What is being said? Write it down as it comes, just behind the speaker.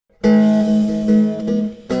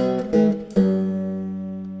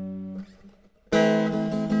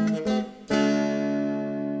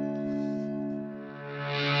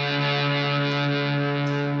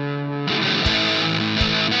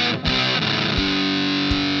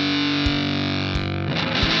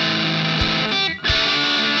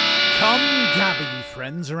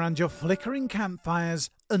friends around your flickering campfires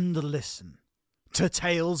and listen to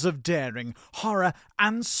tales of daring, horror,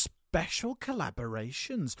 and special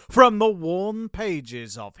collaborations from the worn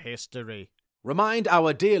pages of history. Remind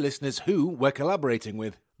our dear listeners who we're collaborating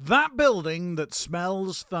with. That building that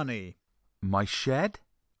smells funny. My shed?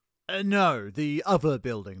 No, the other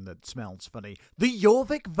building that smells funny. The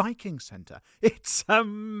Jorvik Viking Centre. It's a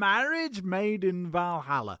marriage made in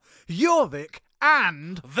Valhalla. Jorvik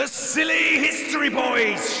and The Silly History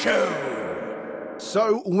Boys Show!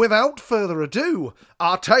 So, without further ado,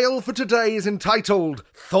 our tale for today is entitled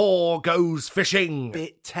Thor Goes Fishing.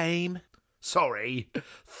 Bit tame. Sorry,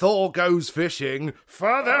 Thor Goes Fishing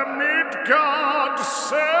for the Midgard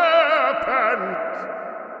Serpent.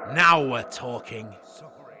 Now we're talking.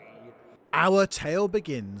 Our tale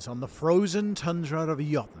begins on the frozen tundra of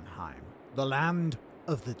Jotunheim, the land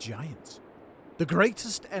of the giants, the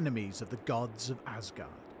greatest enemies of the gods of Asgard.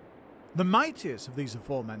 The mightiest of these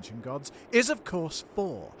aforementioned gods is, of course,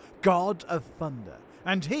 Thor, god of thunder,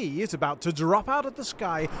 and he is about to drop out of the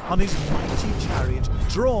sky on his mighty chariot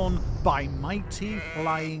drawn by mighty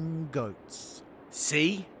flying goats.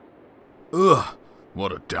 See? Ugh,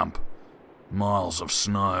 what a dump. Miles of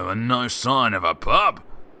snow and no sign of a pub.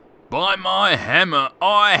 By my hammer,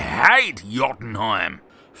 I hate Jotunheim.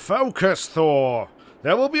 Focus, Thor.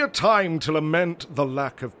 There will be a time to lament the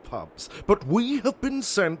lack of pubs, but we have been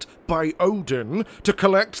sent by Odin to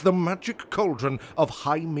collect the magic cauldron of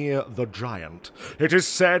Hymir the Giant. It is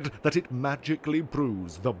said that it magically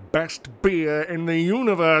brews the best beer in the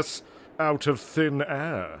universe out of thin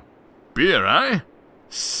air. Beer, eh?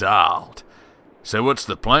 Sold. So what's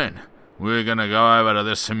the plan? We're gonna go over to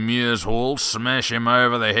this Hymir's hall, smash him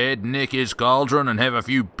over the head, nick his cauldron, and have a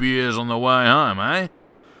few beers on the way home, eh?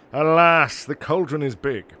 Alas, the cauldron is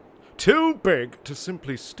big. Too big to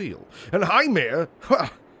simply steal. And Hymir,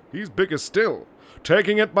 well, he's bigger still.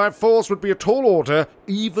 Taking it by force would be a tall order,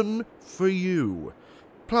 even for you.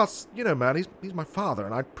 Plus, you know, man, he's my father,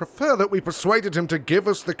 and I'd prefer that we persuaded him to give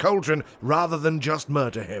us the cauldron rather than just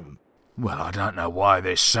murder him. Well, I don't know why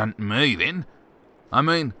they're sent me, then. I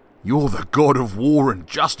mean, you're the god of war and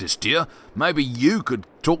justice, dear. Maybe you could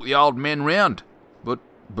talk the old men round. But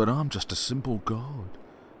I'm just a simple god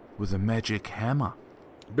with a magic hammer.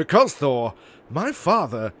 Because, Thor, my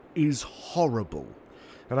father is horrible,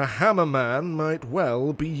 and a hammer man might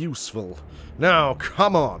well be useful. Now,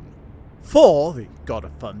 come on. Thor, the god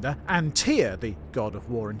of thunder, and Tyr, the god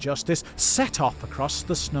of war and justice, set off across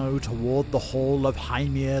the snow toward the hall of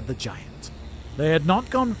Hymir the Giant. They had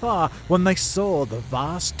not gone far when they saw the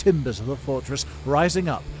vast timbers of the fortress rising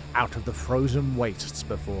up out of the frozen wastes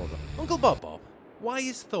before them. Uncle Bob, why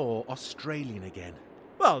is Thor Australian again?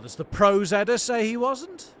 Well, does the prose editor say he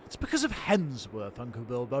wasn't? It's because of Hemsworth, Uncle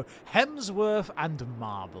Bilbo. Hemsworth and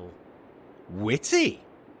marble. Witty.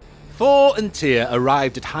 Thor and Tyr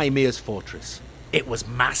arrived at Hymir's fortress. It was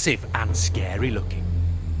massive and scary looking.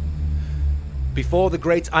 Before the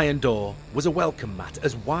great iron door was a welcome mat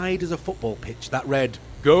as wide as a football pitch that read,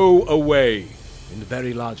 "Go away," in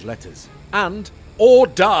very large letters, and "or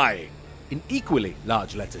die," in equally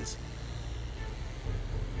large letters.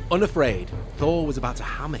 Unafraid, Thor was about to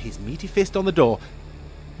hammer his meaty fist on the door,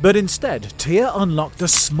 but instead, Tyr unlocked a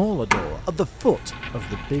smaller door at the foot of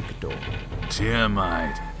the big door. Dear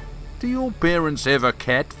mate, do your parents ever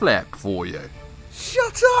cat flap for you?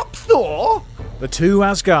 Shut up, Thor! The two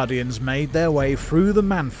Asgardians made their way through the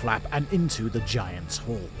manflap and into the giant's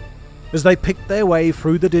hall. As they picked their way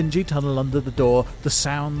through the dingy tunnel under the door, the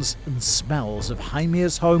sounds and smells of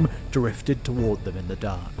Hymir's home drifted toward them in the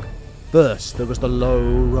dark. First, there was the low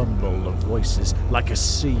rumble of voices like a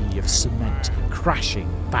sea of cement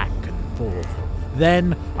crashing back and forth.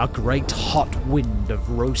 Then, a great hot wind of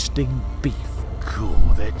roasting beef. Cool,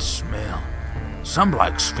 that smell. Some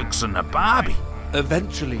bloke's fixing a barbie.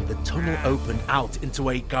 Eventually, the tunnel opened out into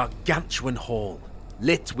a gargantuan hall,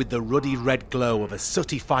 lit with the ruddy red glow of a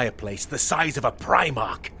sooty fireplace the size of a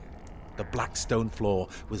Primark. The black stone floor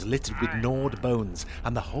was littered with gnawed bones,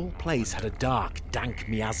 and the whole place had a dark, dank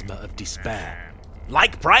miasma of despair.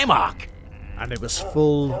 Like Primark! And it was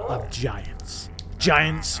full of giants.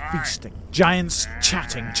 Giants feasting, giants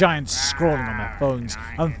chatting, giants scrawling on their phones,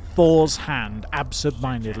 and Thor's hand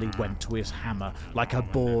absent-mindedly went to his hammer like a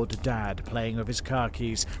bored dad playing with his car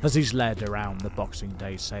keys as he's led around the Boxing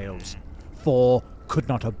Day sales. Thor could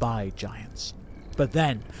not abide giants. But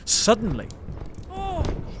then, suddenly... Oh,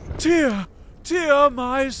 Tyr! Tyr,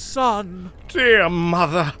 my son! Dear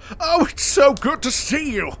mother, oh, it's so good to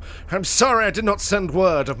see you. I'm sorry I did not send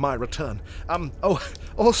word of my return.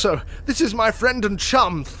 Also, this is my friend and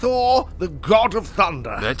chum, Thor, the god of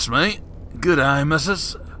thunder. That's me. Good day,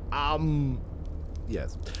 missus.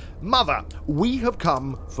 Yes. Mother, we have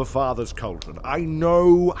come for Father's cauldron. I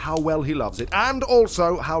know how well he loves it, and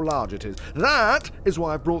also how large it is. That is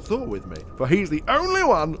why I've brought Thor with me, for he's the only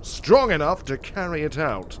one strong enough to carry it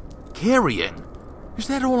out. Carrying? Is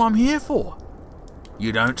that all I'm here for?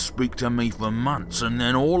 You don't speak to me for months, and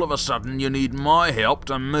then all of a sudden you need my help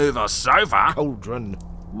to move a sofa? Cauldron.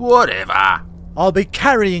 Whatever. I'll be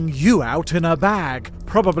carrying you out in a bag.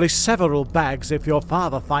 Probably several bags if your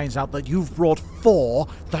father finds out that you've brought Thor,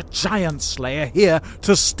 the giant slayer, here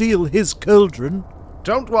to steal his cauldron.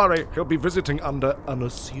 Don't worry, he'll be visiting under an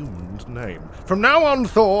assumed name. From now on,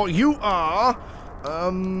 Thor, you are...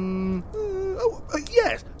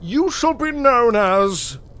 yes, you shall be known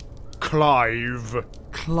as... Clive.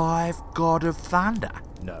 Clive, God of Thunder?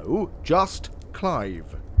 No, just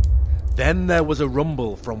Clive. Then there was a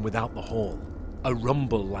rumble from without the hall. A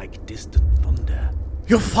rumble like distant thunder.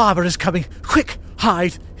 Your father is coming. Quick,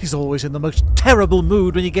 hide. He's always in the most terrible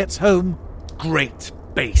mood when he gets home. Great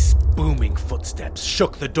bass, booming footsteps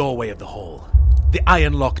shook the doorway of the hall. The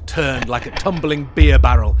iron lock turned like a tumbling beer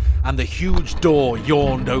barrel, and the huge door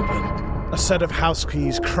yawned open. A set of house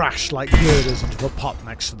keys crash like girders into a pot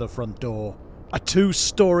next to the front door. A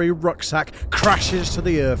 2-story rucksack crashes to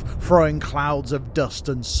the earth, throwing clouds of dust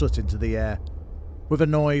and soot into the air. With a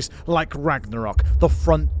noise like Ragnarok, the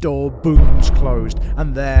front door booms closed,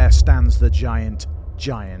 and there stands the giant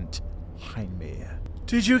Heimir.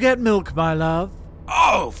 Did you get milk, my love?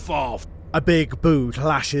 Oh, for A big boot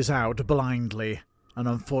lashes out blindly. An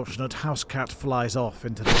unfortunate house cat flies off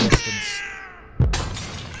into the distance.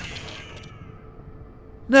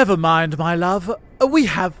 Never mind, my love. We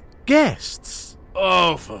have guests.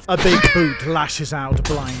 Oh, for A big boot lashes out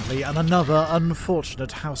blindly, and another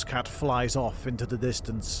unfortunate house cat flies off into the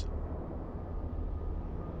distance.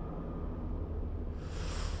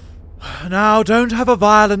 Now, don't have a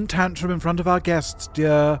violent tantrum in front of our guests,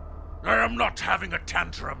 dear. I am not having a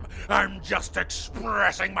tantrum. I'm just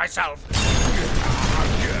expressing myself.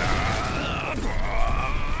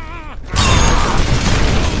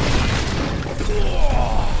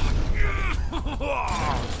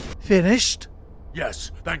 Finished?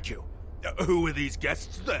 Yes, thank you. Who are these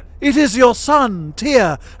guests then? It is your son,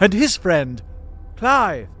 Tyr, and his friend,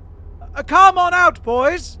 Clive. Come on out,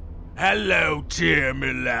 boys. Hello, Tyr,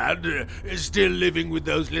 my lad. Still living with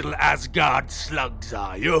those little Asgard slugs,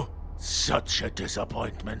 are you? Such a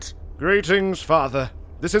disappointment. Greetings, Father.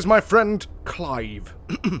 This is my friend Clive.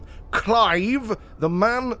 Clive, the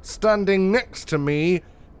man standing next to me,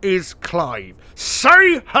 is Clive.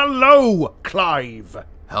 Say hello, Clive.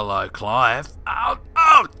 Hello, Clive. Oh,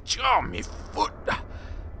 my foot.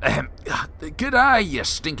 G'day, you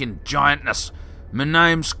stinking giantness. My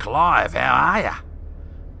name's Clive, how are ya?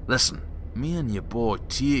 Listen, me and your boy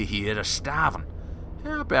Tyr here are starving.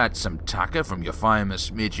 How about some tucker from your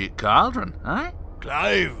famous midget cauldron, eh?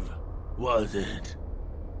 Clive, was it?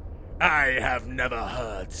 I have never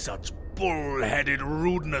heard such bull-headed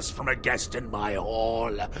rudeness from a guest in my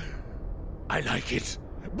hall. I like it.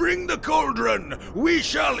 Bring the cauldron! We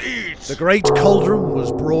shall eat! The great cauldron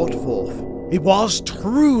was brought forth. It was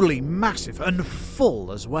truly massive and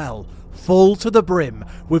full as well. Full to the brim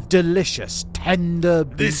with delicious, tender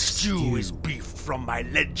beef This stew is beef from my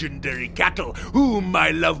legendary cattle, whom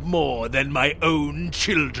I love more than my own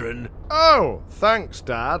children. Oh, thanks,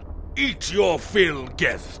 Dad. Eat your fill,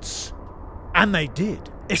 guests. And they did,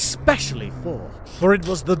 especially Thor, for it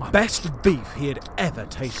was the best beef he had ever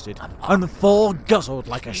tasted, and Thor guzzled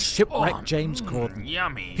like a shipwrecked James Corden.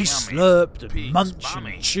 Yummy, He yummy. slurped and Pig's munched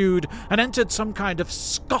bummy. and chewed, and entered some kind of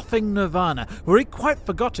scoffing nirvana where he quite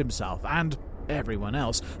forgot himself and everyone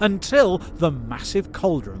else until the massive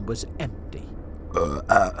cauldron was empty.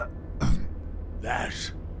 That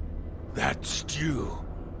stew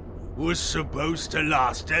was supposed to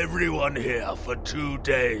last everyone here for 2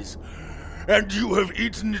 days, and you have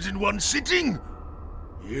eaten it in one sitting?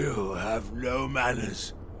 You have no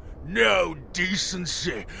manners, no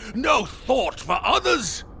decency, no thought for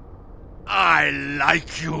others. I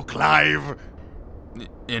like you, Clive.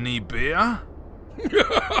 Any beer?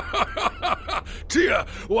 Tyr,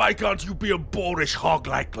 why can't you be a boorish hog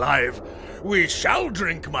like Clive? We shall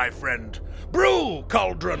drink, my friend. Brew,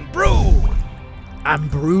 cauldron, brew! And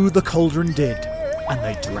brew the cauldron did, and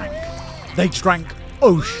they drank. They drank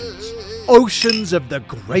oceans of the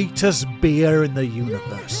greatest beer in the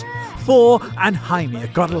universe. Thor and Heimir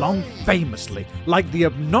got along famously, like the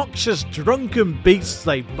obnoxious drunken beasts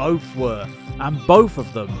they both were, and both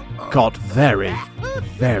of them got very,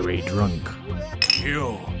 very drunk.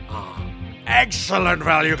 You are excellent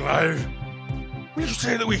value, Clive. Will you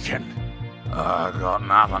stay the weekend? I got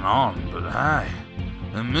nothing on, but hey,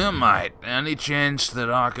 Mate, any chance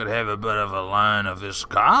that I could have a bit of a loan of this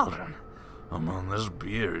cauldron? I mean, this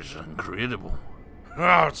beer is incredible.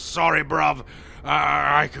 Oh, sorry, bruv.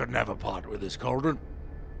 I could never part with this cauldron.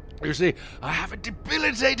 You see, I have a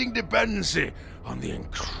debilitating dependency on the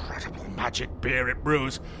incredible magic beer it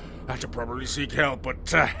brews. I should probably seek help, but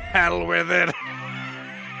to hell with it.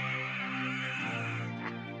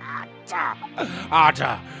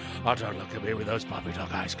 Don't look at me with those puppy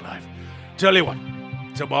dog eyes, Clive. Tell you what,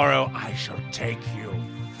 tomorrow I shall take you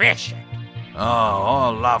fishing. Oh, I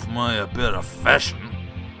love me a bit of fishing.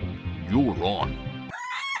 You're on.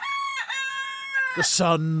 The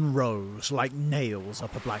sun rose like nails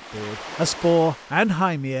up a blackboard as Thor and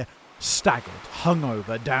Hymir staggered,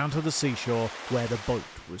 hungover, down to the seashore where the boat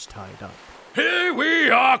was tied up. Here we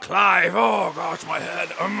are, Clive. Oh, gosh, my head.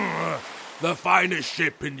 The finest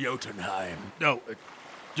ship in Jotunheim. No,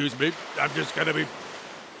 excuse me. I'm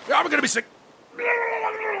gonna be sick. There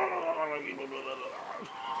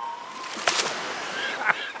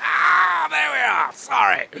we are.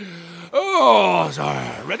 Sorry. Oh,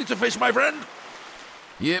 sorry. Ready to fish, my friend?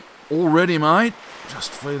 Yep, all ready, mate.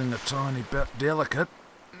 Just feeling a tiny bit delicate.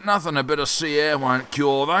 Nothing a bit of sea air won't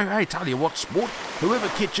cure, though. Hey, tell you what, sport. Whoever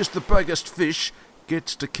catches the biggest fish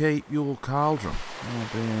gets to keep your cauldron.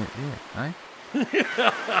 Yeah,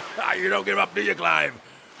 eh? You don't give up, do you, Clive?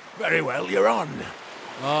 Very well, you're on.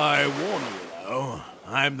 I warn you, though,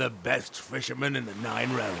 I'm the best fisherman in the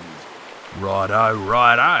 9 realms.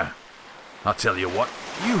 Righto. I'll tell you what,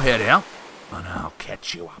 you head out, and I'll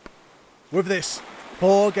catch you up. With this,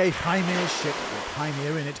 Thor gave Hymir's ship, with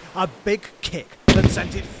Hymir in it, a big kick that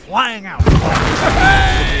sent it flying out.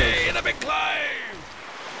 Hey, the big Clive!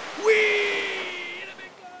 Whee! The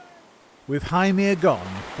big Clive! With Hymir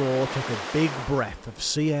gone, Thor took a big breath of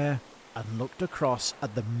sea air and looked across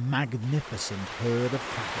at the magnificent herd of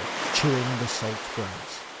cattle chewing the salt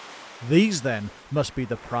grass. These, then, must be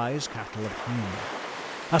the prize cattle of Hymir.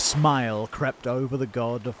 A smile crept over the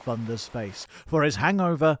god of thunder's face, for his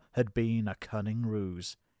hangover had been a cunning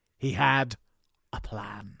ruse. He had a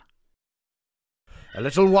plan. A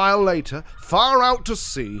little while later, far out to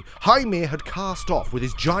sea, Hymir had cast off with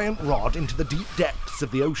his giant rod into the deep depths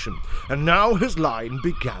of the ocean, and now his line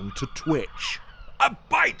began to twitch. A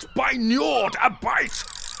bite, by Njord, a bite!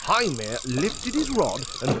 Hymir lifted his rod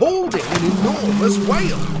and hauled in an enormous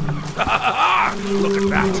whale. Look at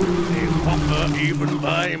that! A whopper even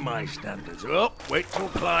by my standards. Oh, wait till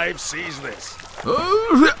Clive sees this.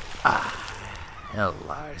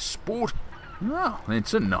 Hello, sport. Oh,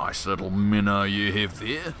 it's a nice little minnow you have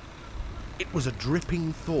there. It was a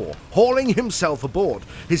dripping Thor, hauling himself aboard,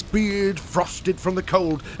 his beard frosted from the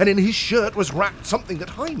cold, and in his shirt was wrapped something that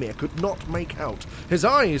Hymir could not make out. His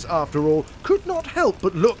eyes, after all, could not help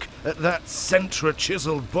but look at that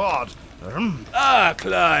centre-chiselled bod. Ah,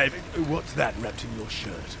 Clive, what's that wrapped in your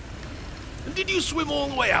shirt? Did you swim all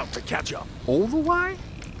the way out to catch up? All the way?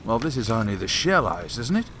 Well, this is only the shallows,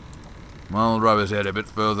 isn't it? Well, row us out a bit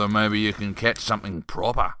further, maybe you can catch something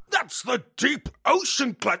proper. That's the deep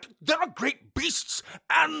ocean, Clive. There are great beasts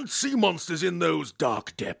and sea monsters in those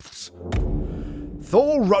dark depths.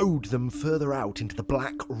 Thor rowed them further out into the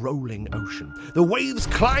black, rolling ocean. The waves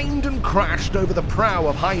clanged and crashed over the prow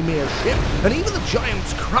of Hymir's ship, and even the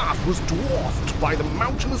giant's craft was dwarfed by the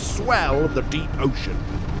mountainous swell of the deep ocean.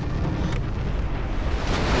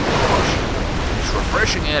 Gosh, it's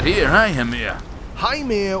refreshing out here, eh, Hymir?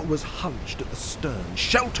 Hymir was hunched at the stern,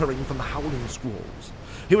 sheltering from the howling squalls.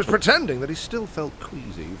 He was pretending that he still felt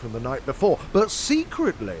queasy from the night before, but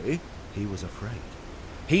secretly he was afraid.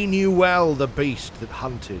 He knew well the beast that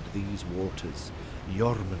hunted these waters,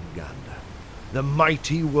 Jormungandr. The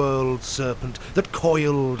mighty world serpent that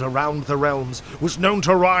coiled around the realms was known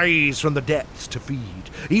to rise from the depths to feed.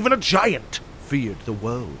 Even a giant feared the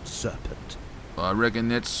world serpent. I reckon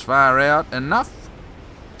that's far out enough.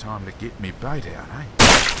 Time to get me bait out, eh?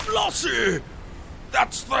 Flossie!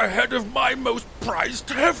 That's the head of my most prized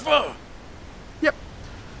heifer! Yep.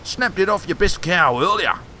 Snapped it off your best cow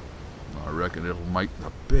earlier. I reckon it'll make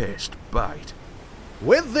the best bait.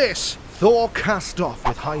 With this, Thor cast off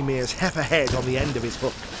with Hymir's heifer head on the end of his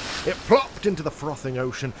hook. It plopped into the frothing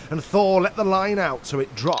ocean, and Thor let the line out so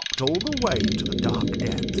it dropped all the way to the dark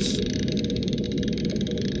depths.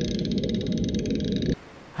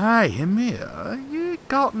 Hey, Hymir, you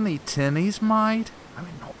got any tinnies, mate? I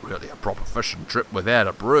mean, not really a proper fishing trip without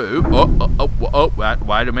a brew.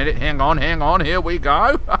 Wait a minute, hang on, here we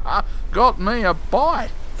go. Got me a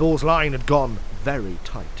bite. Thor's line had gone very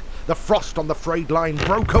tight. The frost on the frayed line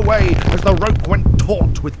broke away as the rope went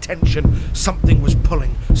taut with tension. Something was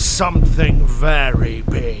pulling, something very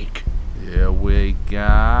big. Here we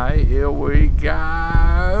go.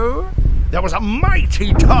 There was a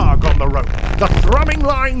mighty tug on the rope. The thrumming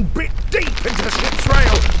line bit deep into the ship's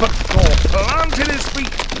rail, but Thor planted his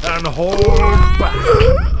feet and hauled back.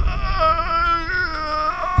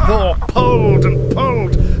 Thor pulled and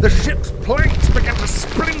pulled. The ship's planks began to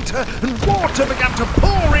splinter and water began to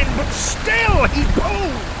pour in, but still he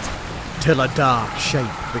pulled. Till a dark shape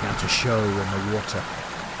began to show in the water.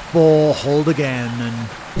 Thor hauled again and...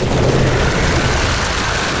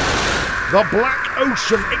 The black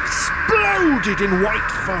ocean exploded in white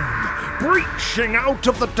foam. Breaching out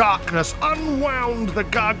of the darkness, unwound the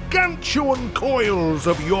gargantuan coils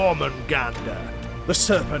of Jormungandr. The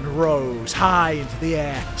serpent rose high into the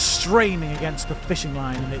air, straining against the fishing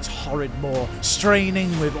line in its horrid maw,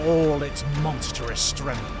 straining with all its monstrous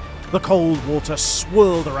strength. The cold water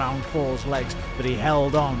swirled around Thor's legs, but he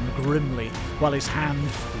held on grimly while his hand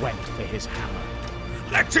went for his hammer.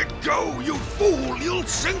 Let it go, you fool! You'll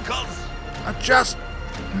sink us! I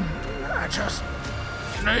just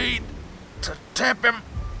need to tap him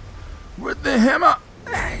with the hammer.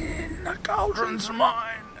 The cauldron's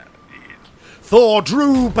mine. Thor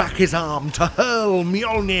drew back his arm to hurl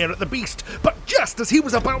Mjolnir at the beast, but just as he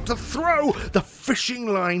was about to throw, the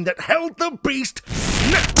fishing line that held the beast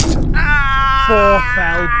snapped. Thor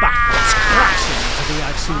fell backwards, crashing into the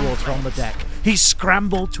icy water on the deck. He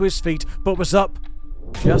scrambled to his feet, but was up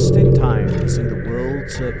just in time to see the world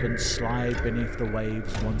serpent slide beneath the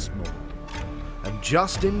waves once more. And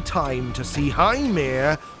just in time to see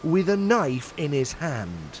Hymir with a knife in his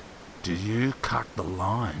hand. Did you cut the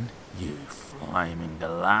line, you flaming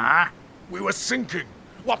galah? We were sinking.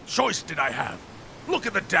 What choice did I have? Look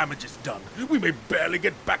at the damage it's done. We may barely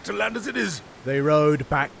get back to land as it is. They rowed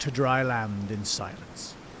back to dry land in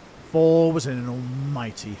silence. Thor was in an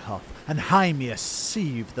almighty huff, and Hymir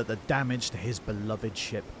seethed at the damage to his beloved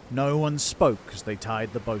ship. No one spoke as they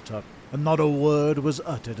tied the boat up, and not a word was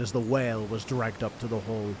uttered as the whale was dragged up to the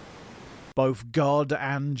hull. Both god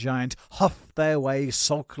and giant huffed their way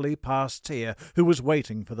sulkily past Tyr, who was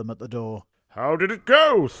waiting for them at the door. How did it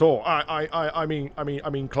go, Thor? I mean,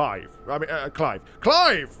 Clive.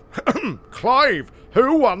 Clive! Clive!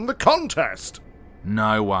 Who won the contest?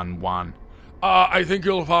 No one won. I think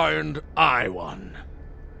you'll find I won.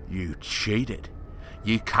 You cheated.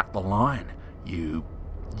 You cut the line. You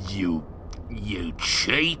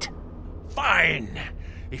cheat. Fine.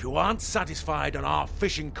 If you aren't satisfied on our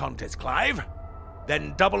fishing contest, Clive,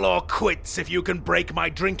 then double or quits if you can break my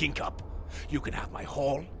drinking cup. You can have my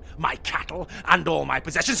haul, my cattle, and all my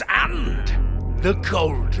possessions, and the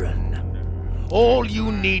cauldron. All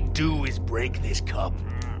you need do is break this cup.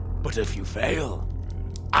 But if you fail,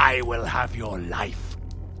 I will have your life.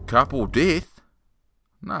 Cup or death?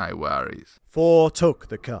 No worries. Thor took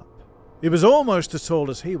the cup. He was almost as tall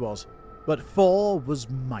as he was, but Thor was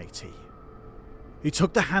mighty. He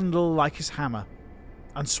took the handle like his hammer,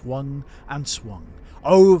 and swung,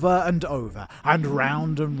 over and over, and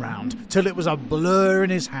round, till it was a blur in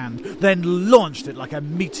his hand, then launched it like a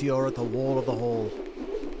meteor at the wall of the hall.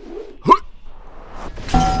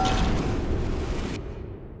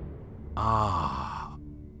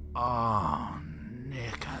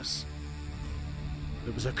 Knickers.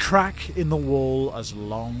 There was a crack in the wall as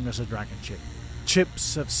long as a dragon chip.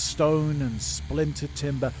 Chips of stone and splintered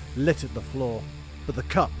timber littered the floor, but the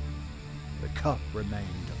cup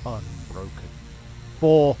remained unbroken.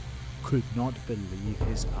 Thor could not believe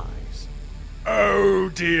his eyes. Oh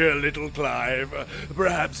dear, little Clive.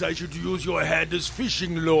 Perhaps I should use your head as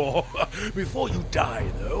fishing lure. Before you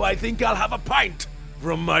die, though, I think I'll have a pint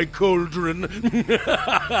from my cauldron.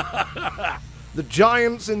 The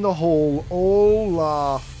giants in the hall all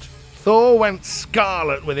laughed. Thor went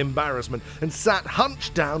scarlet with embarrassment and sat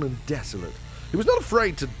hunched down and desolate. He was not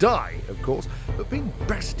afraid to die, of course, but being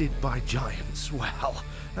bested by giants, well,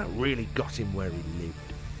 that really got him where he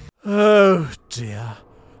lived. Oh dear,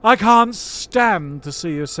 I can't stand to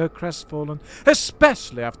see you so crestfallen,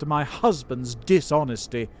 especially after my husband's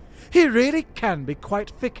dishonesty. He really can be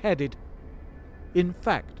quite thick-headed. In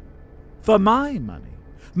fact, for my money,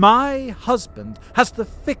 my husband has the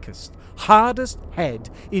thickest, hardest head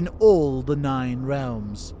in all the 9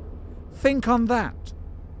 realms. Think on that,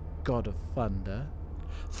 God of Thunder.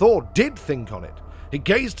 Thor did think on it. He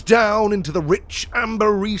gazed down into the rich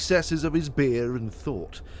amber recesses of his beer and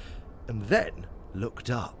thought, and then looked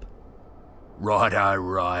up.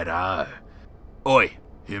 Righto. Oi,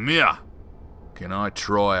 Hymir. Can I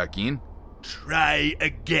try again? Try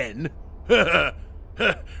again? Well,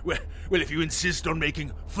 if you insist on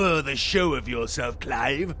making further show of yourself,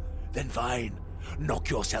 Clive, then fine. Knock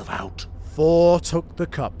yourself out. Thor took the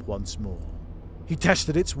cup once more. He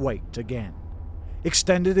tested its weight again,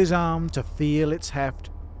 extended his arm to feel its heft,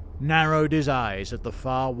 narrowed his eyes at the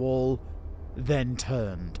far wall, then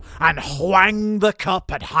turned and whanged the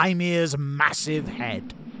cup at Hymir's massive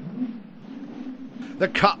head. The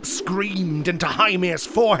cup screamed into Hymir's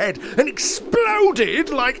forehead and exploded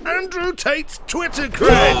like Andrew Tate's Twitter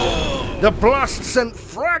cred. The blast sent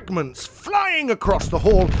fragments flying across the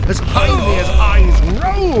hall as Hymir's eyes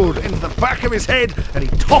rolled into the back of his head and he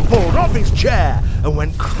toppled off his chair and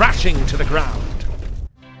went crashing to the ground.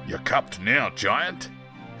 You're cupped now, giant.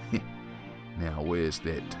 Now where's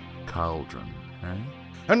that cauldron, eh?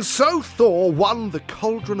 And so Thor won the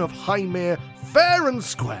cauldron of Hymir fair and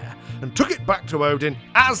square and took it back to Odin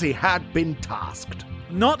as he had been tasked.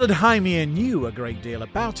 Not that Hymir knew a great deal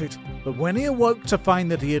about it, but when he awoke to find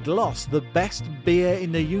that he had lost the best beer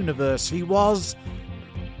in the universe, he was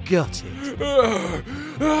gutted. No!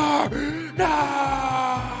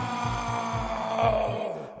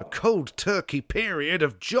 A cold turkey period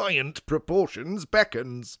of giant proportions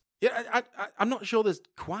beckons. Yeah, I'm not sure there's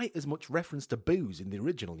quite as much reference to booze in the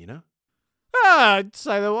original, you know? I'd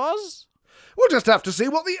say there was. We'll just have to see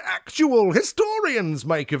what the actual historians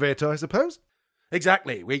make of it, I suppose.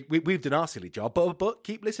 Exactly. We've done our silly job, but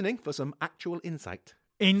keep listening for some actual insight.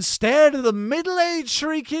 Instead of the middle-aged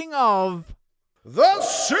shrieking of The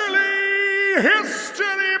Silly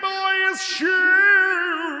History Boys Shoe!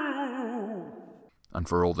 And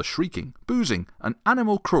for all the shrieking, boozing, and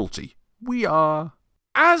animal cruelty, we are...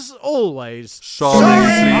 as always,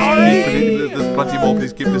 Sorry, please, there's plenty more,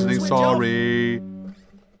 please keep listening, sorry.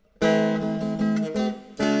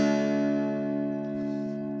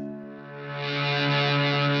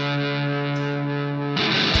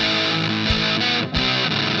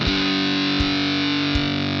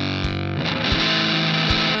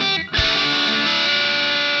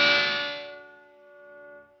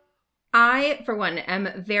 I, for one, am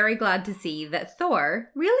very glad to see that Thor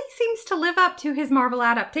really seems to live up to his Marvel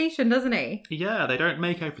adaptation, doesn't he? Yeah, they don't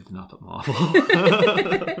make everything up at Marvel.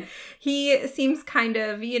 He seems kind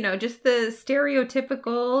of, just the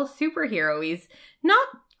stereotypical superhero. He's not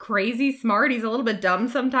crazy smart. He's a little bit dumb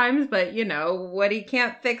sometimes, but, what he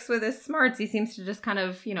can't fix with his smarts, he seems to just kind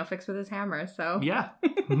of, fix with his hammer. So Yeah.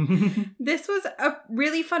 This was a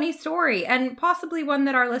really funny story, and possibly one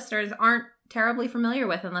that our listeners aren't terribly familiar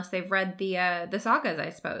with unless they've read the sagas, I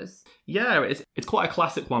suppose. Yeah, it's quite a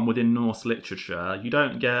classic one within Norse literature. You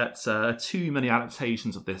don't get too many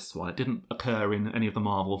adaptations of this one. It didn't occur in any of the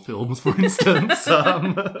Marvel films, for instance.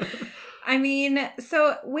 I mean,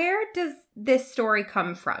 so where does this story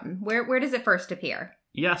come from? Where does it first appear?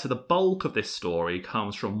 Yeah, so the bulk of this story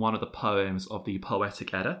comes from one of the poems of the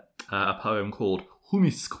Poetic Edda, a poem called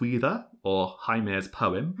Humisquida, or Hymir's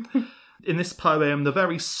Poem. In this poem, the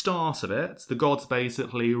very start of it, the gods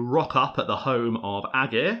basically rock up at the home of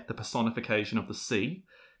Aegir, the personification of the sea.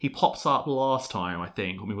 He pops up last time, I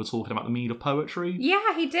think, when we were talking about the mead of poetry.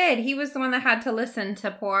 Yeah, he did. He was the one that had to listen to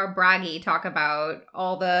poor Braggy talk about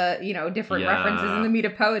all the, different references in the mead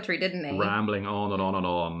of poetry, didn't he? Rambling on and on and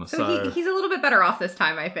on. So he's a little bit better off this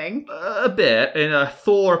time, I think. A bit.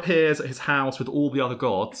 Thor appears at his house with all the other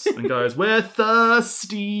gods and goes, "We're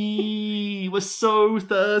thirsty! We're so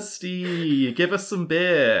thirsty! Give us some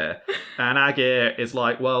beer!" And Aegir is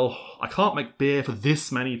like, "Well, I can't make beer for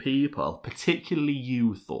this many people, particularly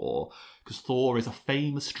you, Thor, because Thor is a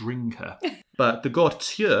famous drinker." But the god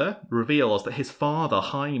Tyr reveals that his father,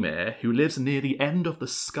 Hymir, who lives near the end of the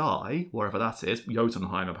sky, wherever that is,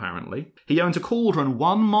 Jotunheim apparently, he owns a cauldron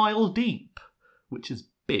 1 mile deep, which is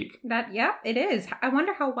big. Yeah, it is. I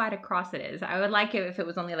wonder how wide across it is. I would like it if it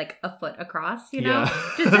was only like a foot across, Yeah.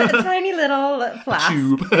 Just a tiny little flask.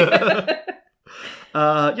 Tube.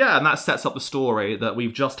 And that sets up the story that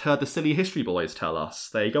we've just heard the Silly History Boys tell us.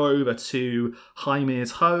 They go over to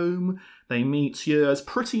Hymir's home. They meet Tyr's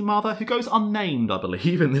pretty mother, who goes unnamed, I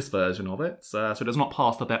believe, in this version of it. So it does not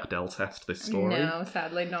pass the Bechdel test, this story. No,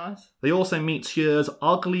 sadly not. They also meet Tyr's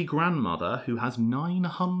ugly grandmother, who has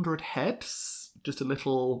 900 heads. Just a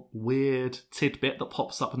little weird tidbit that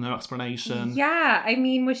pops up in their explanation. Yeah, I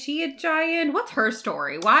mean, was she a giant? What's her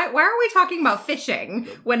story? Why are we talking about fishing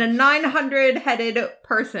when a 900-headed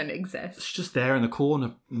person exists? She's just there in the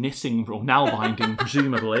corner knitting or nail binding,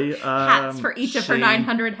 presumably. Hats for each of her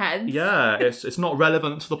 900 heads. Yeah, it's not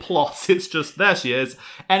relevant to the plot. It's just, there she is.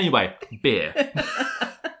 Anyway, beer.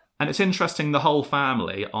 And it's interesting, the whole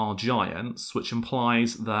family are giants, which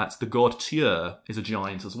implies that the god Tyr is a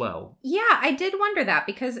giant as well. Yeah, I did wonder that,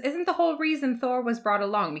 because isn't the whole reason Thor was brought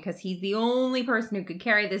along because he's the only person who could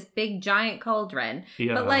carry this big giant cauldron?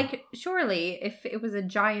 Yeah. But, like, surely if it was a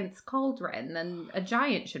giant's cauldron, then a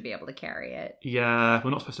giant should be able to carry it. Yeah,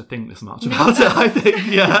 we're not supposed to think this much about it, I think.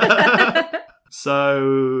 Yeah.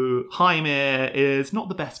 So, Hymir is not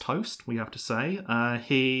the best host, we have to say.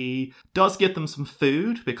 He does give them some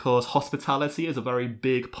food because hospitality is a very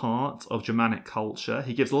big part of Germanic culture.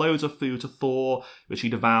 He gives loads of food to Thor, which he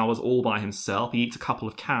devours all by himself. He eats a couple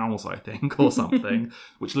of cows, I think, or something,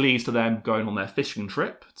 which leads to them going on their fishing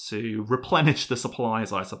trip to replenish the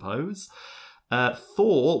supplies, I suppose.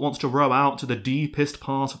 Thor wants to row out to the deepest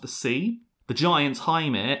part of the sea. The giant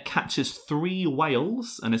Hymir catches 3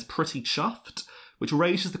 whales and is pretty chuffed, which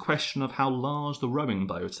raises the question of how large the rowing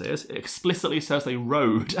boat is. It explicitly says they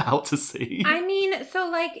rowed out to sea. I mean, so,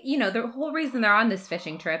 like, you know, the whole reason they're on this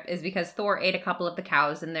fishing trip is because Thor ate a couple of the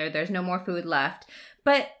cows and there's no more food left.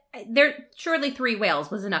 But surely 3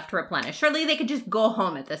 whales was enough to replenish. Surely they could just go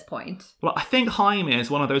home at this point. Well, I think Hymir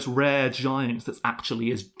is one of those rare giants that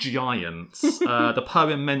actually is giants. The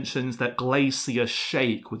poem mentions that glaciers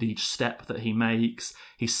shake with each step that he makes.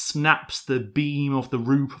 He snaps the beam of the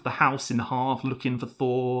roof of the house in half looking for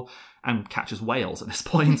Thor, and catches whales at this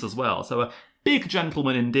point as well. So a big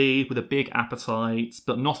gentleman indeed, with a big appetite,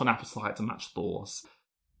 but not an appetite to match Thor's.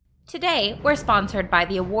 Today, we're sponsored by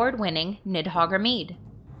the award-winning Nidhogger Mead.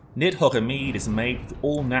 Nidhogger Mead is made with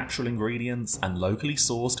all natural ingredients and locally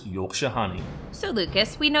sourced Yorkshire honey. So,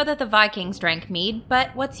 Lucas, we know that the Vikings drank mead,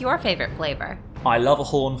 but what's your favourite flavour? I love a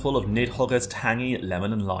hornful of Nidhogger's tangy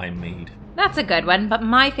lemon and lime mead. That's a good one, but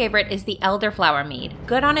my favourite is the elderflower mead,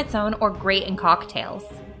 good on its own or great in cocktails.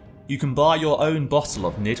 You can buy your own bottle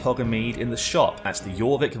of Nidhogger Mead in the shop at the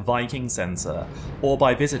Jorvik Viking Centre, or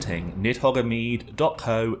by visiting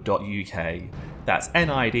nidhoggermead.co.uk. That's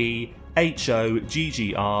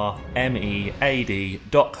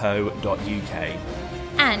nidhoggermead.co.uk.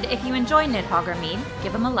 And if you enjoy Nidhogger Mead,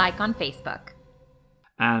 give them a like on Facebook.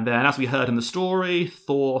 And then, as we heard in the story,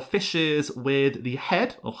 Thor fishes with the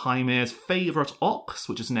head of Hymir's favourite ox,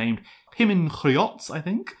 which is named Himinhriot, I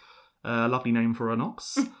think. Lovely name for an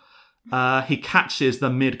ox. He catches the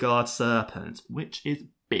Midgard serpent, which is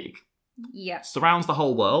big. Yeah. Surrounds the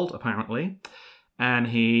whole world, apparently. And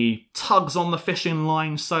he tugs on the fishing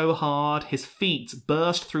line so hard, his feet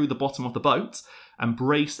burst through the bottom of the boat and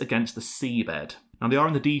brace against the seabed. Now, they are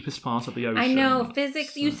in the deepest part of the ocean. I know,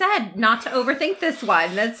 physics, you said not to overthink this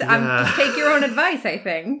one. Just take your own advice, I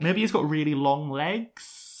think. Maybe he's got really long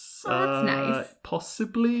legs. Oh, that's nice.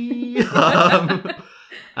 Possibly.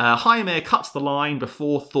 Hymir cuts the line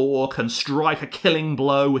before Thor can strike a killing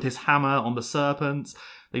blow with his hammer on the serpent.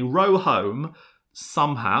 They row home,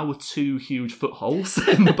 somehow, with 2 huge footholes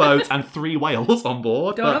in the boat and 3 whales on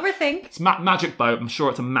board. Don't overthink. It's magic boat. I'm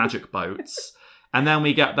sure it's a magic boat. And then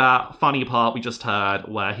we get that funny part we just heard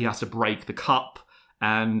where he has to break the cup,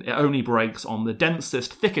 and it only breaks on the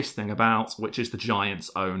densest, thickest thing about, which is the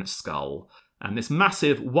giant's own skull. And this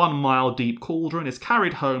massive 1-mile deep cauldron is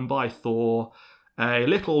carried home by Thor. A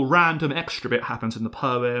little random extra bit happens in the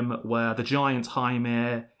poem where the giant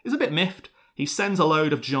Hymir is a bit miffed. He sends a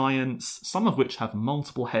load of giants, some of which have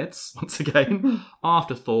multiple heads, once again,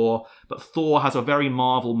 after Thor. But Thor has a very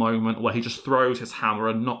Marvel moment where he just throws his hammer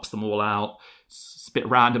and knocks them all out. It's a bit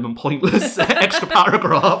random and pointless, extra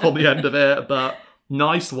paragraph on the end of it, but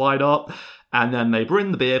nice, why not? And then they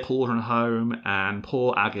bring the beer cauldron home, and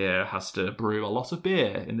poor Aegir has to brew a lot of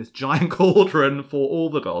beer in this giant cauldron for all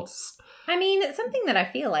the gods. I mean, something that I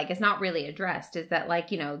feel like is not really addressed is that,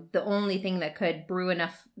 like, you know, the only thing that could brew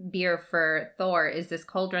enough beer for Thor is this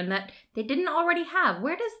cauldron that they didn't already have.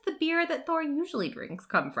 Where does the beer that Thor usually drinks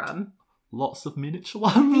come from? Lots of miniature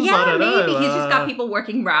ones? Yeah, I don't maybe. know. He's just got people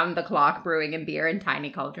working round the clock brewing and beer in tiny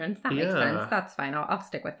cauldrons. That makes sense. That's fine. I'll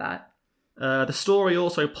stick with that. The story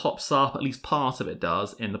also pops up, at least part of it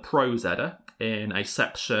does, in the Prose Edda, in a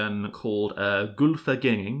section called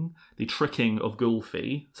Gulfaginging, the tricking of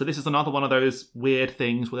Gulfi. So this is another one of those weird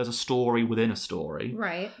things where there's a story within a story.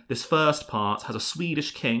 Right. This first part has a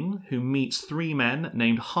Swedish king who meets 3 men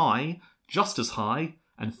named High, just as High,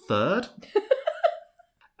 and Third.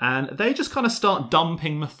 And they just kind of start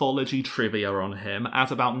dumping mythology trivia on him,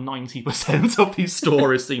 as about 90% of these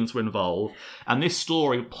stories seem to involve. And this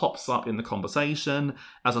story pops up in the conversation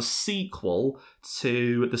as a sequel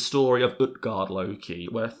to the story of Utgard Loki,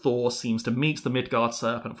 where Thor seems to meet the Midgard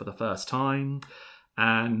serpent for the first time.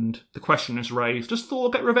 And the question is raised, does Thor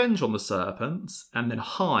get revenge on the serpents? And then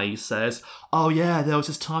High says, oh yeah, there was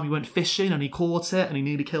this time he went fishing and he caught it and he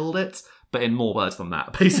nearly killed it. But in more words than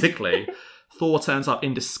that, basically. Thor turns up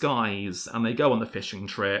in disguise and they go on the fishing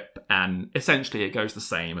trip, and essentially it goes the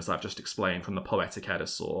same as I've just explained from the Poetic Edda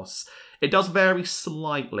source. It does vary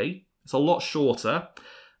slightly. It's a lot shorter.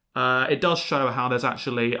 It does show how there's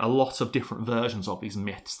actually a lot of different versions of these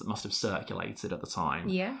myths that must have circulated at the time.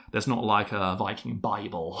 Yeah. There's not like a Viking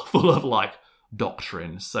Bible full of like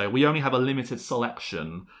doctrine. So we only have a limited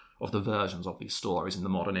selection of the versions of these stories in the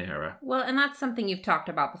modern era. Well, and that's something you've talked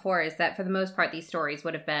about before, is that for the most part, these stories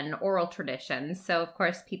would have been oral traditions. So, of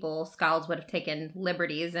course, scholars would have taken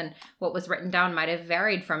liberties, and what was written down might have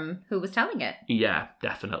varied from who was telling it. Yeah,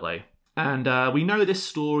 definitely. And we know this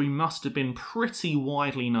story must have been pretty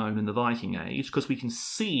widely known in the Viking Age because we can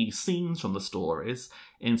see scenes from the stories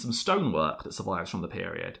in some stonework that survives from the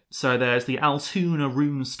period. So there's the Altoona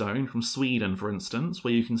runestone from Sweden, for instance,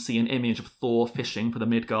 where you can see an image of Thor fishing for the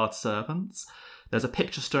Midgard serpents. There's a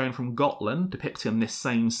picture stone from Gotland depicting this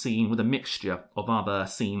same scene with a mixture of other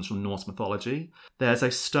scenes from Norse mythology. There's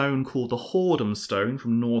a stone called the Hordum stone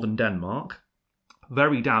from northern Denmark.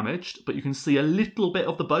 Very damaged, but you can see a little bit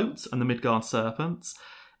of the boat and the Midgard serpents.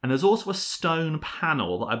 And there's also a stone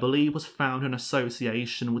panel that I believe was found in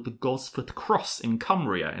association with the Gosforth Cross in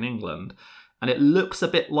Cumbria in England. And it looks a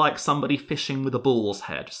bit like somebody fishing with a bull's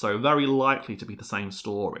head, so very likely to be the same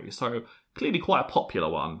story. So clearly quite a popular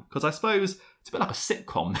one, because I suppose it's a bit like a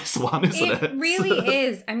sitcom, this one, isn't it? It really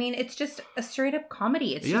is. I mean, it's just a straight up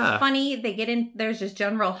comedy. It's just funny. They get in, there's just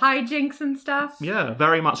general hijinks and stuff. Yeah,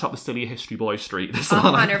 very much up the silly History Boy street, this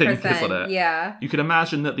one, I think, isn't it? Yeah. You could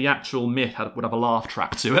imagine that the actual myth would have a laugh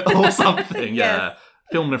track to it or something, yeah.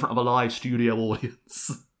 Filmed in front of a live studio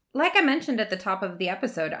audience. Like I mentioned at the top of the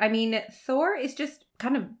episode, I mean, Thor is just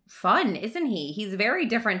kind of fun, isn't he? He's very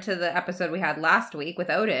different to the episode we had last week with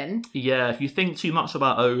Odin. Yeah, if you think too much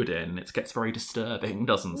about Odin, it gets very disturbing,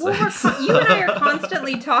 doesn't it? You and I are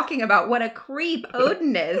constantly talking about what a creep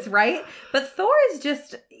Odin is, right? But Thor is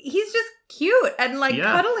he's just cute and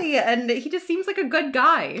cuddly, and he just seems like a good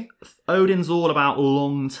guy. Odin's all about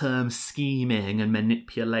long-term scheming and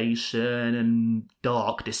manipulation and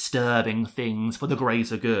dark, disturbing things for the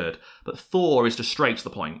greater good. But Thor is just straight to the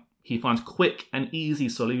point. He finds quick and easy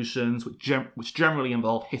solutions, which generally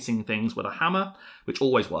involve hitting things with a hammer, which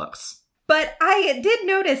always works. But I did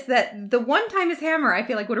notice that the one time his hammer, I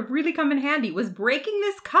feel like, would have really come in handy was breaking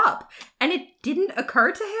this cup. And it didn't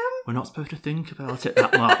occur to him? We're not supposed to think about it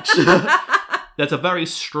that much. There's a very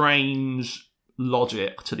strange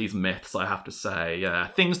logic to these myths, I have to say. Yeah,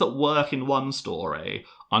 things that work in one story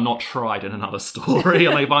are not tried in another story,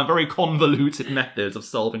 and they find very convoluted methods of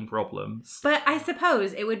solving problems. But I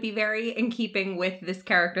suppose it would be very in keeping with this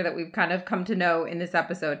character that we've kind of come to know in this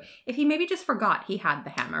episode if he maybe just forgot he had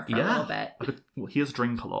the hammer for a little bit. He does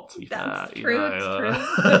drink a lot, to be fair. That's true,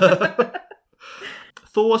 it's true.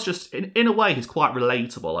 Thor's just, in a way, he's quite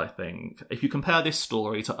relatable, I think. If you compare this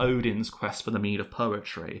story to Odin's quest for the mead of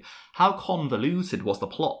poetry, how convoluted was the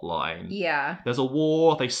plot line? Yeah. There's a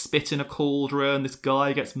war, they spit in a cauldron, this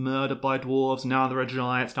guy gets murdered by dwarves, now there are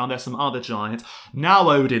giants, now there's some other giants, now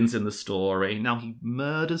Odin's in the story, now he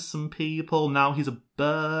murders some people, now he's a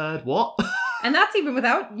bird, what? And that's even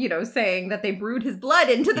without, saying that they brewed his blood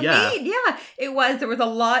into the mead. Yeah, there was a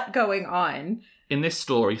lot going on. In this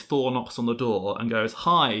story, Thor knocks on the door and goes,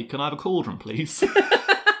 "Hi, can I have a cauldron, please?"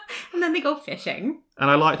 And then they go fishing.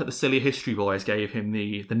 And I like that the silly history boys gave him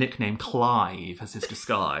the nickname Clive as his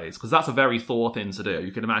disguise, because that's a very Thor thing to do.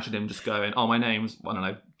 You can imagine him just going, "Oh, my name's, I don't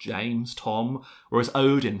know, James, Tom." Whereas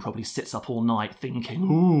Odin probably sits up all night thinking,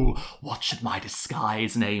 "Ooh, what should my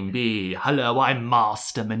disguise name be? Hello, I'm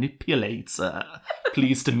Master Manipulator.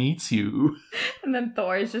 Pleased to meet you." And then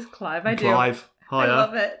Thor is just Clive. Clive, hiya. I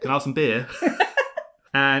love it. Can I have some beer?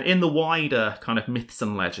 And in the wider kind of myths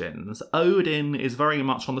and legends, Odin is very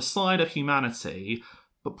much on the side of humanity,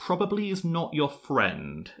 but probably is not your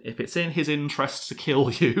friend. If it's in his interest to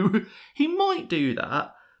kill you, he might do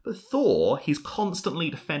that. But Thor, he's constantly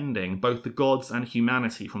defending both the gods and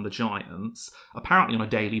humanity from the giants. Apparently on a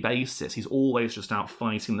daily basis, he's always just out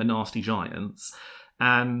fighting the nasty giants.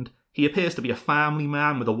 And he appears to be a family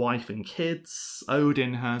man with a wife and kids.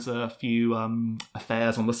 Odin has a few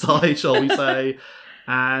affairs on the side, shall we say.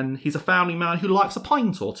 And he's a family man who likes a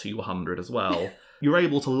pint or 200 as well. You're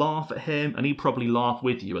able to laugh at him, and he'd probably laugh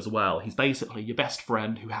with you as well. He's basically your best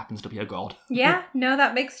friend who happens to be a god. Yeah, no,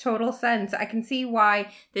 that makes total sense. I can see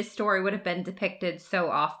why this story would have been depicted so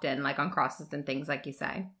often, like on crosses and things, like you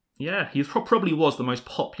say. Yeah, he probably was the most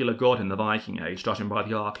popular god in the Viking Age, judging by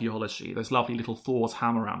the archaeology. Those lovely little Thor's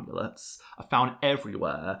hammer amulets are found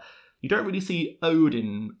everywhere. You don't really see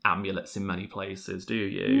Odin amulets in many places, do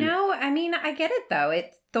you? No, I mean, I get it though.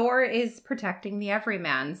 Thor is protecting the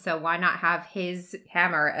everyman, so why not have his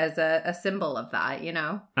hammer as a symbol of that, you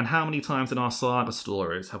know? And how many times in our cyber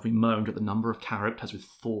stories have we moaned at the number of characters with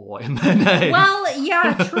Thor in their name? Well,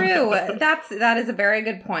 yeah, true. That is a very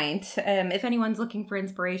good point. If anyone's looking for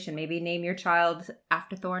inspiration, maybe name your child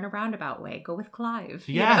after Thor in a roundabout way. Go with Clive.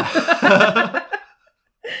 Yeah.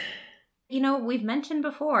 You know, we've mentioned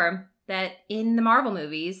before that in the Marvel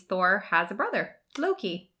movies, Thor has a brother,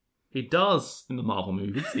 Loki. He does in the Marvel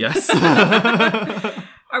movies, yes.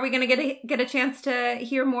 Are we going to get a chance to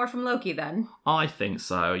hear more from Loki then? I think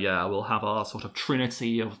so, yeah. We'll have our sort of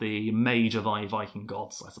trinity of the major Viking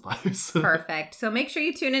gods, I suppose. Perfect. So make sure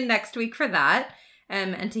you tune in next week for that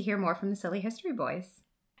and to hear more from the Silly History Boys.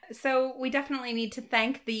 So we definitely need to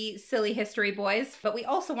thank the Silly History Boys, but we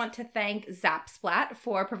also want to thank Zapsplat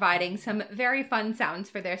for providing some very fun sounds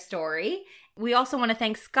for their story. We also want to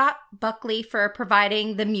thank Scott Buckley for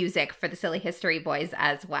providing the music for the Silly History Boys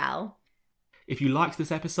as well. If you liked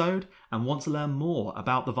this episode and want to learn more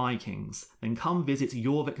about the Vikings, then come visit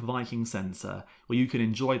Jorvik Viking Centre, where you can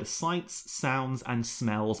enjoy the sights, sounds and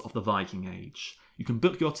smells of the Viking Age. You can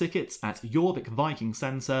book your tickets at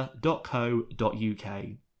jorvikvikingcentre.co.uk.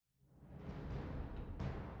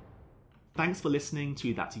 Thanks for listening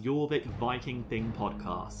to That Jorvik Viking Thing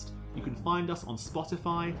podcast. You can find us on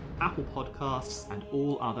Spotify, Apple Podcasts, and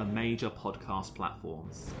all other major podcast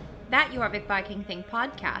platforms. That Jorvik Viking Thing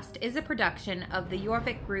podcast is a production of the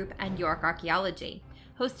Jorvik Group and York Archaeology,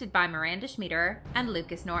 hosted by Miranda Schmiederer and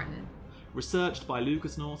Lucas Norton. Researched by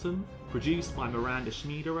Lucas Norton, produced by Miranda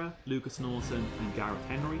Schmiederer, Lucas Norton, and Gareth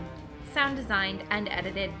Henry. Sound designed and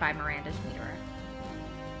edited by Miranda Schmiederer.